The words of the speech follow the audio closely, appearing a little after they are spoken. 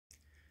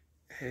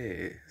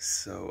Hey,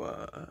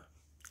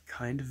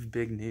 kind of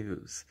big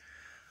news.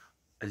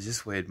 I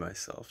just weighed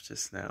myself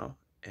just now,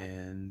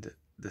 and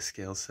the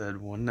scale said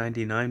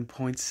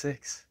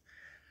 199.6.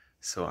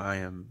 So I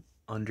am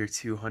under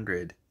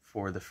 200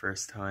 for the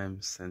first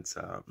time since,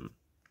 I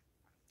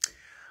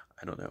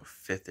don't know,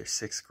 fifth or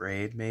sixth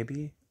grade,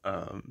 maybe.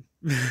 Because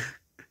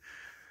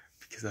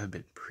I've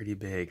been pretty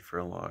big for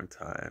a long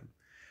time.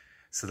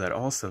 So that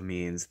also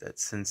means that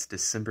since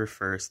December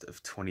 1st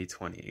of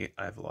 2020,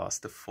 I've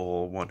lost a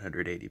full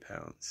 180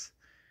 pounds,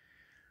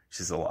 which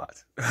is a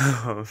lot.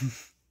 I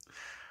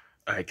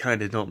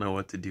kind of don't know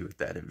what to do with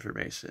that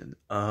information.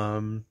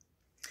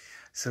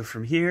 So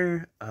from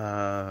here,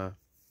 I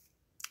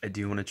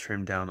do want to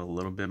trim down a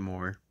little bit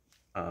more.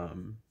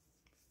 Um,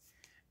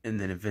 and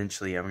then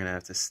eventually I'm going to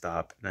have to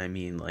stop. And I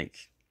mean,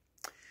 like,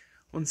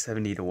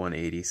 170 to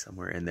 180,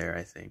 somewhere in there,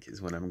 I think,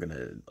 is when I'm going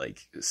to,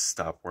 like,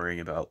 stop worrying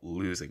about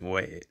losing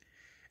weight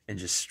and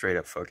just straight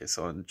up focus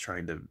on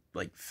trying to,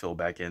 like, fill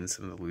back in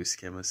some of the loose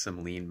skin with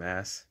some lean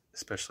mass,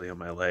 especially on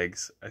my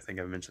legs. I think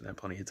I've mentioned that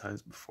plenty of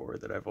times before,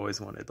 that I've always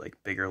wanted, like,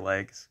 bigger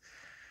legs.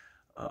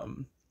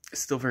 It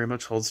still very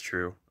much holds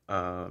true.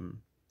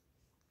 I'm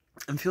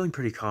feeling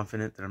pretty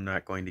confident that I'm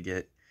not going to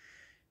get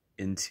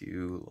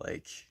into,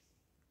 like,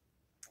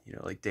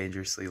 like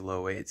dangerously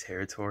low weight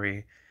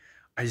territory.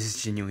 I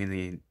just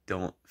genuinely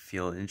don't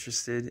feel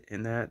interested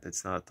in that.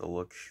 That's not the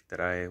look that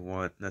I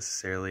want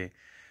necessarily.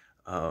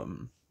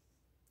 Um,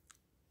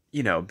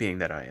 being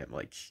that I am,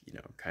 like,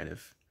 kind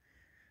of,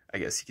 I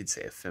guess you could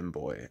say, a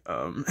femboy.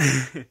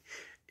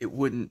 It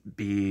wouldn't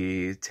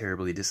be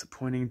terribly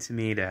disappointing to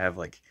me to have,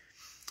 like,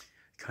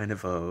 kind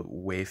of a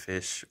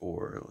waifish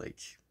or, like,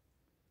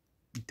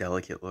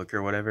 delicate look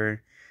or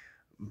whatever.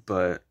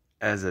 But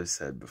as I've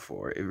said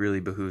before, it really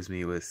behooves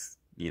me with,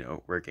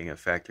 working a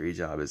factory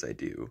job as I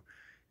do,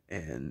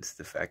 and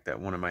the fact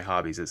that one of my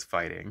hobbies is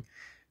fighting,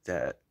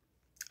 that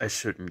I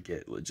shouldn't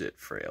get legit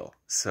frail.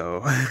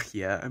 So,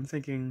 yeah, I'm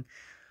thinking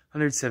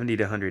 170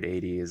 to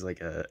 180 is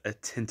like a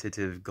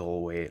tentative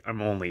goal weight.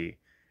 I'm only,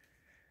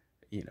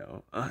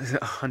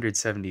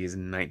 170 is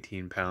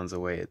 19 pounds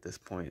away at this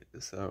point.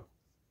 So,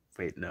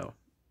 wait, no,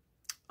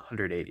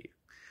 180.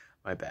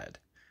 My bad.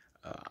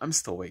 I'm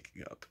still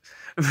waking up.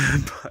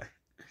 But,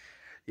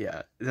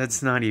 yeah,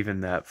 that's not even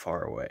that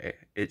far away.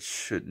 It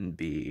shouldn't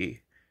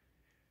be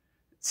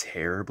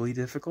terribly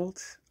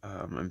difficult.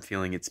 I'm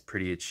feeling it's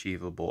pretty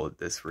achievable at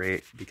this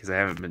rate because I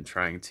haven't been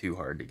trying too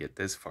hard to get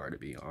this far, to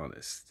be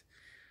honest.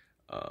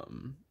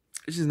 Um,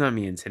 it's just not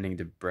me intending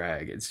to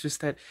brag. It's just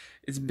that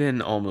it's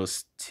been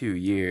almost 2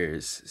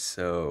 years,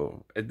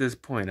 so at this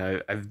point,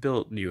 I've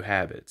built new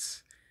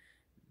habits,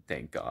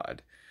 thank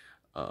God.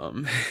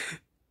 Um,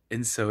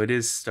 and so it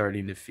is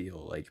starting to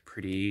feel like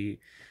pretty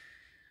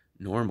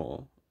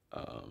normal.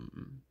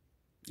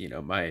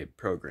 My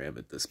program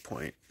at this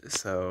point.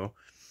 So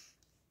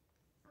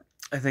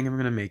I think I'm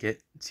gonna make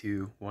it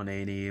to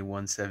 180,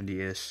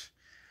 170 ish.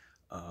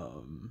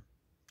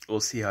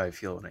 We'll see how I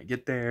feel when I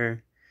get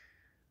there.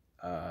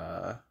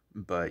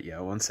 But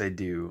yeah, once I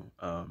do,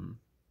 I'm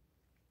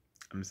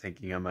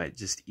thinking I might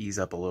just ease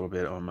up a little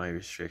bit on my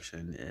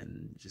restriction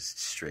and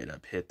just straight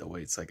up hit the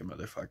weights like a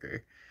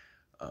motherfucker.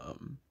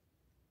 Um,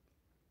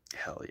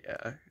 Hell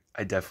yeah.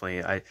 I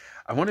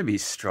want to be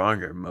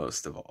stronger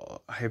most of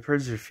all.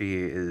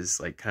 Hypertrophy is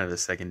like kind of the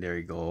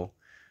secondary goal.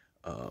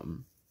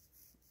 Um,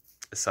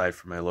 Aside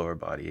from my lower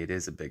body, it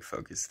is a big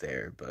focus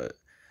there, but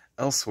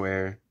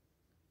elsewhere,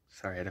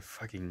 sorry, I had a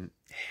fucking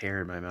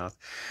hair in my mouth.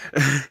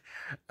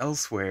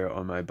 Elsewhere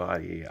on my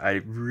body,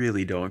 I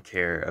really don't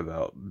care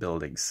about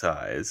building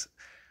size,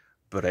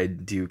 but I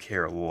do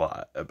care a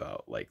lot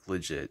about, like,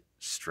 legit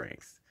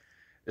strength,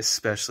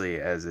 especially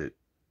as it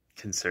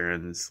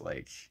concerns,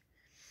 like,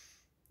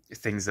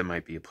 things that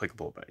might be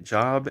applicable to my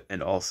job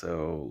and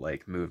also,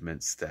 like,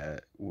 movements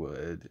that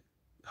would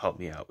help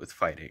me out with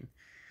fighting.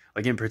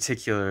 Like, in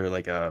particular,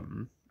 like, I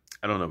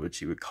don't know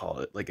what you would call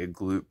it, like a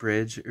glute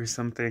bridge or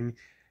something.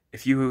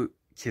 If you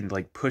can,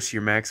 like, push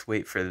your max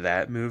weight for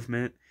that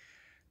movement,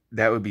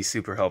 that would be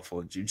super helpful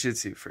in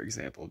jujitsu, for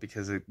example,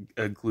 because a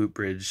glute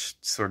bridge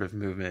sort of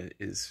movement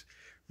is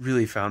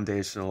really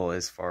foundational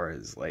as far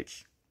as, like,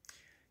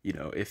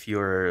 if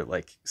you're,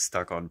 like,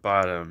 stuck on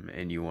bottom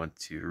and you want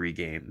to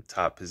regain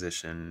top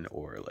position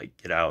or, like,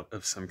 get out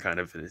of some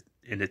kind of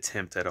an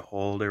attempt at a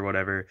hold or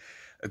whatever,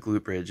 a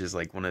glute bridge is,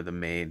 like, one of the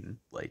main,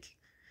 like,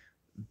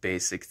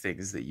 basic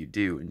things that you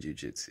do in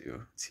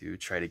jiu-jitsu to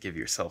try to give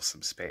yourself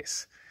some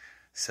space.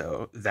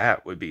 So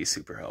that would be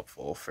super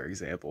helpful. For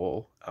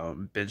example,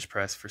 bench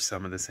press for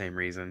some of the same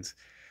reasons,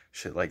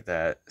 shit like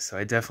that. So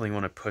I definitely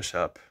want to push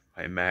up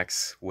my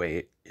max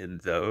weight in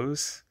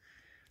those,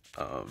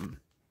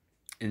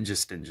 and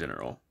just in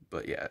general.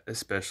 But yeah,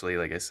 especially,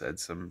 like I said,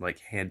 some,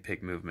 like,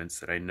 hand-pick movements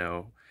that I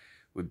know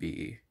would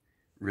be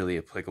really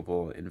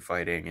applicable in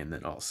fighting, and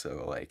then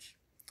also, like,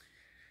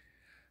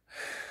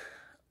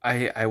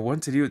 I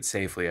want to do it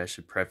safely. I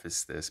should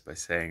preface this by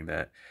saying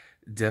that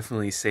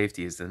definitely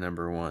safety is the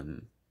number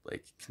one,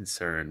 like,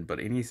 concern, but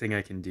anything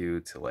I can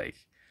do to,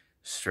 like,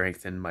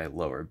 strengthen my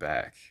lower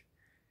back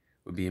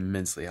would be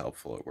immensely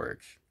helpful at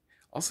work.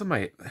 Also,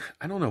 I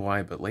don't know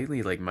why, but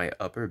lately, like, my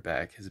upper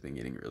back has been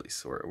getting really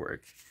sore at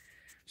work,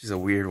 which is a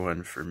weird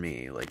one for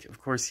me. Like, of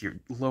course, your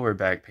lower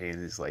back pain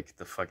is like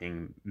the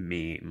fucking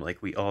meme.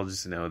 Like, we all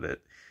just know that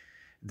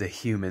the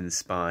human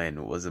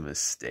spine was a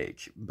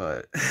mistake,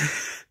 but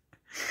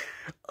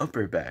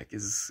upper back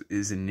is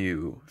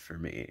new for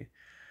me.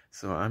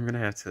 So I'm gonna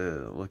have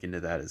to look into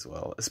that as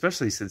well,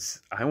 especially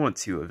since I want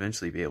to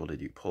eventually be able to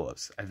do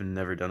pull-ups. I've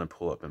never done a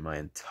pull-up in my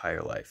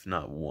entire life,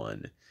 not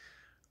one.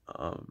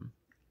 Um,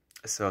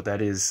 so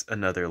that is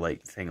another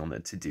like thing on the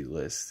to-do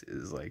list,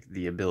 is like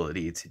the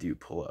ability to do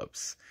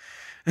pull-ups.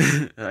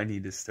 I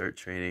need to start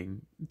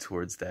training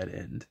towards that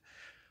end.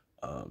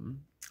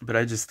 But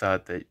I just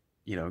thought that,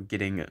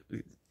 getting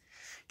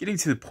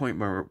to the point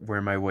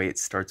where my weight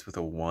starts with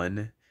a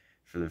 1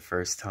 for the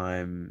first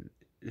time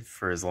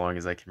for as long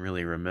as I can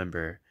really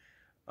remember,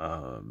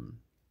 um,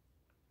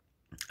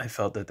 I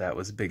felt that that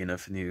was big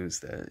enough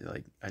news that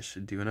like I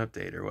should do an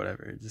update or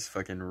whatever. Just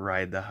fucking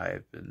ride the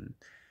hype and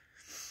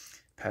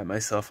pat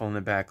myself on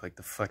the back like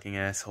the fucking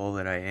asshole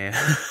that I am.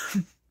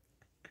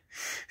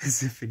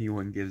 As if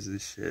anyone gives a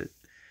shit.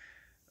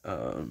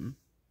 But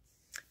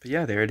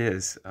yeah, there it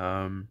is.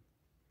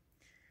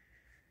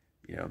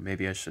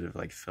 Maybe I should have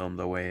like filmed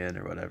the way in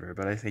or whatever,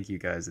 but I think you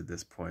guys at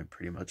this point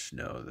pretty much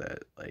know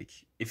that, like,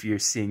 if you're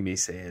seeing me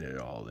say it at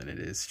all, then it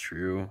is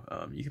true.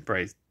 You can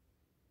probably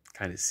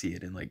kind of see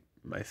it in like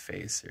my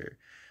face or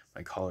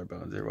my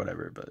collarbones or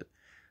whatever, but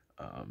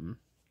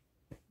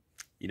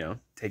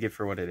take it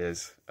for what it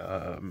is.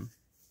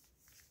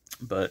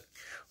 But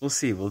we'll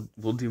see.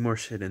 We'll do more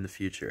shit in the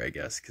future, I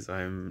guess, because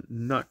I'm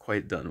not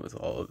quite done with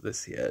all of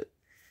this yet.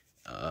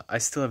 I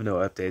still have no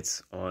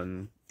updates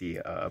on the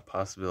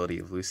possibility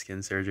of loose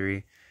skin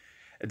surgery.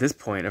 At this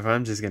point, if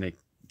I'm just gonna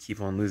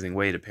keep on losing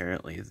weight,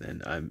 apparently,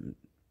 then I'm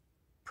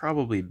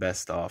probably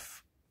best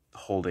off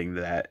holding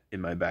that in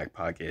my back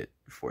pocket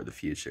for the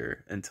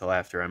future until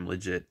after I'm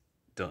legit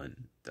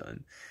done.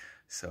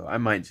 So I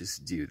might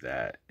just do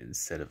that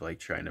instead of like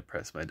trying to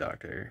press my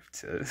doctor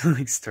to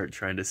like start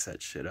trying to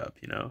set shit up,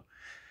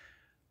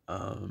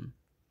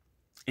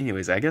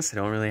 Anyways, I guess I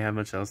don't really have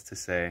much else to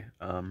say.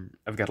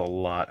 I've got a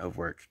lot of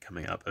work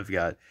coming up. I've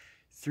got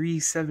 3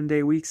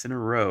 7-day weeks in a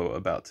row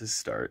about to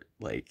start,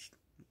 like,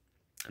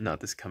 not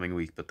this coming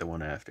week, but the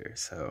one after.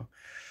 So,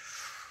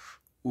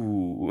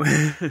 ooh,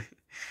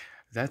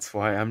 that's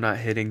why I'm not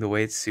hitting the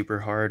weights super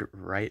hard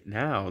right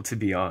now, to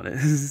be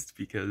honest,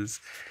 because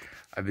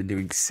I've been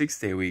doing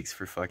 6-day weeks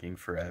for fucking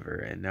forever,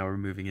 and now we're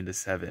moving into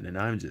 7, and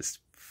I'm just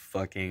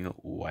fucking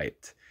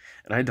wiped.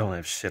 And I don't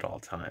have shit all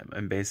time.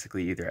 I'm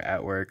basically either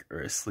at work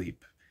or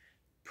asleep.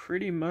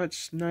 Pretty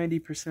much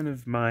 90%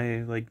 of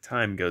my like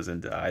time goes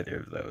into either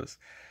of those.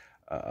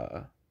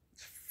 It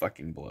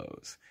fucking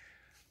blows.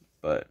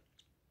 But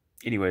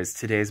anyways,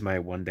 today's my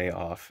 1 day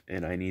off,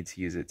 and I need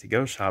to use it to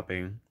go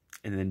shopping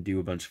and then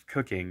do a bunch of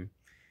cooking.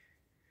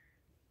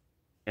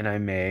 And I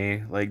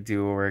may like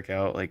do a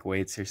workout like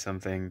weights or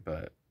something,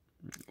 but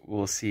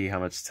we'll see how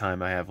much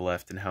time I have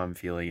left and how I'm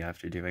feeling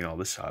after doing all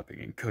the shopping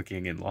and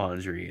cooking and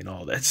laundry and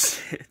all that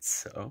shit.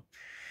 So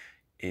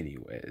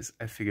anyways,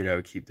 I figured I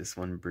would keep this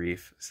one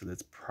brief, so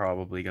that's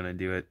probably gonna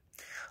do it.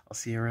 I'll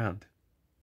see you around.